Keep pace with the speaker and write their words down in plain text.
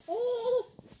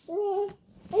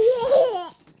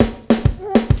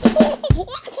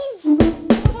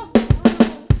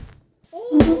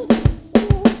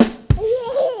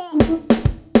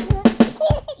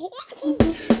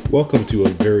Welcome to a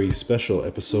very special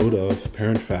episode of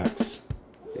Parent Facts.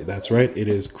 That's right, it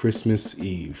is Christmas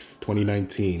Eve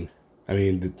 2019. I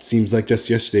mean, it seems like just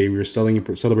yesterday we were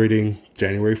celebrating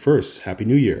January 1st. Happy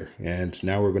New Year. And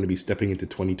now we're going to be stepping into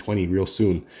 2020 real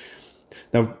soon.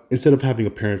 Now, instead of having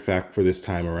a parent fact for this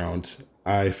time around,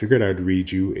 I figured I'd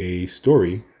read you a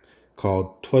story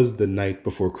called "'Twas the Night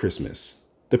Before Christmas,"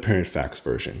 the parent facts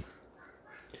version.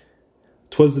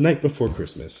 'Twas the night before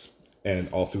Christmas, and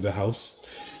all through the house,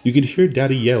 you could hear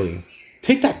Daddy yelling,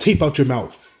 "Take that tape out your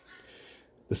mouth!"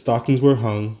 The stockings were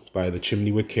hung by the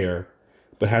chimney with care,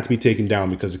 but had to be taken down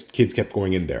because the kids kept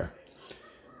going in there.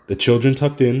 The children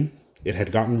tucked in. It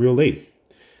had gotten real late,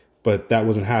 but that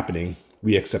wasn't happening.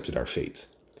 We accepted our fate.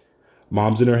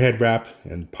 Mom's in her head wrap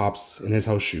and Pop's in his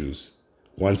house shoes.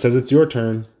 One says it's your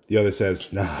turn. The other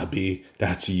says, "Nah, B,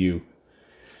 that's you."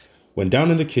 When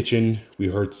down in the kitchen, we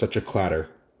heard such a clatter.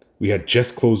 We had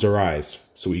just closed our eyes,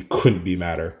 so we couldn't be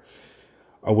madder.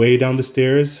 Away down the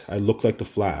stairs, I looked like the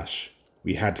Flash.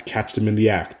 We had to catch them in the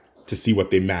act to see what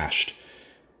they mashed.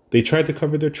 They tried to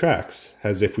cover their tracks,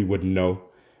 as if we wouldn't know,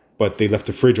 but they left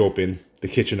the fridge open, the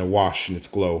kitchen awash in its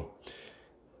glow.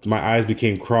 My eyes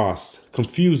became cross,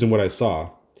 confused in what I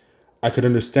saw. I could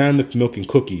understand the milk and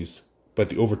cookies, but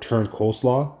the overturned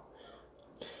coleslaw?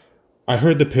 I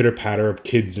heard the pitter-patter of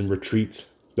kids in retreat,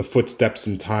 the footsteps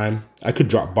in time. I could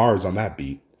drop bars on that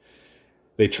beat.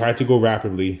 They tried to go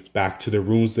rapidly back to the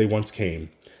rooms they once came.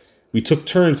 We took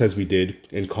turns as we did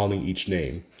in calling each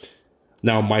name.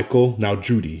 Now Michael, now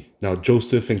Judy, now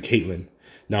Joseph and Caitlin,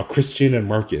 now Christian and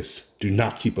Marcus. Do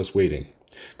not keep us waiting.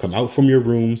 Come out from your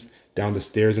rooms, down the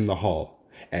stairs in the hall,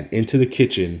 and into the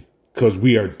kitchen, 'cause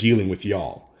we are dealing with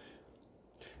y'all.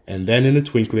 And then in a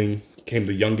twinkling came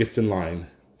the youngest in line,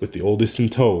 with the oldest in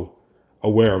tow,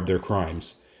 aware of their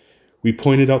crimes. We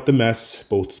pointed out the mess,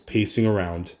 both pacing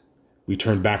around. We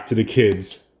turned back to the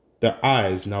kids, their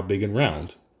eyes now big and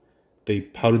round. They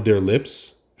pouted their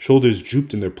lips, shoulders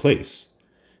drooped in their place.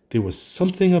 There was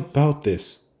something about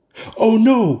this. "Oh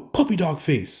no, puppy dog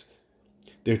face!"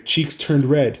 Their cheeks turned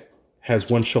red as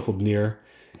one shuffled near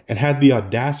and had the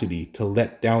audacity to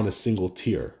let down a single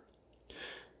tear.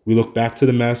 We looked back to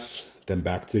the mess, then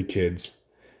back to the kids,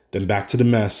 then back to the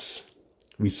mess.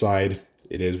 We sighed,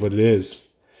 it is what it is.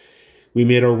 We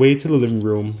made our way to the living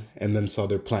room and then saw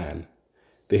their plan.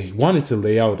 They wanted to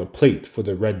lay out a plate for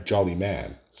the red jolly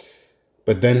man.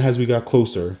 But then as we got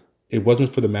closer, it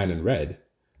wasn't for the man in red.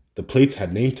 The plates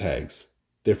had name tags.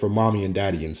 They're for Mommy and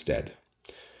Daddy instead.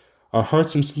 Our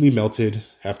hearts instantly melted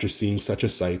after seeing such a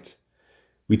sight.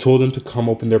 We told them to come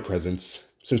open their presents,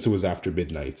 since it was after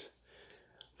midnight.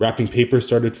 Wrapping paper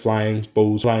started flying,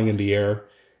 bows flying in the air.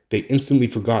 They instantly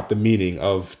forgot the meaning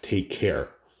of "take care."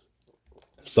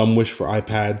 Some wished for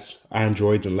iPads,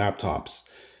 Androids, and laptops.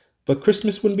 But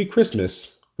Christmas wouldn't be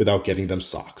Christmas without getting them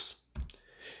socks.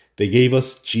 They gave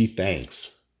us "gee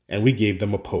thanks," and we gave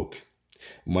them a poke.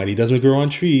 Money doesn't grow on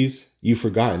trees. You've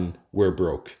forgotten we're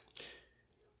broke.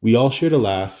 We all shared a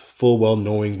laugh, full well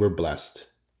knowing we're blessed.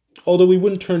 Although we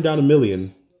wouldn't turn down $1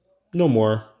 million. No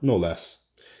more, no less.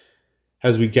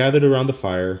 As we gathered around the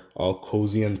fire, all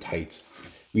cozy and tight,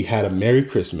 we had a Merry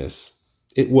Christmas.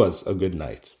 It was a good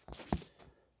night.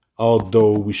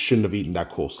 Although we shouldn't have eaten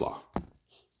that coleslaw.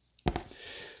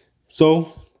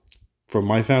 So, from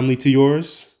my family to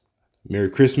yours, Merry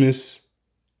Christmas.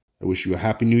 I wish you a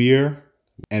Happy New Year.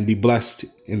 And be blessed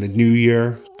in the new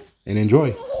year. And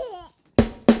enjoy.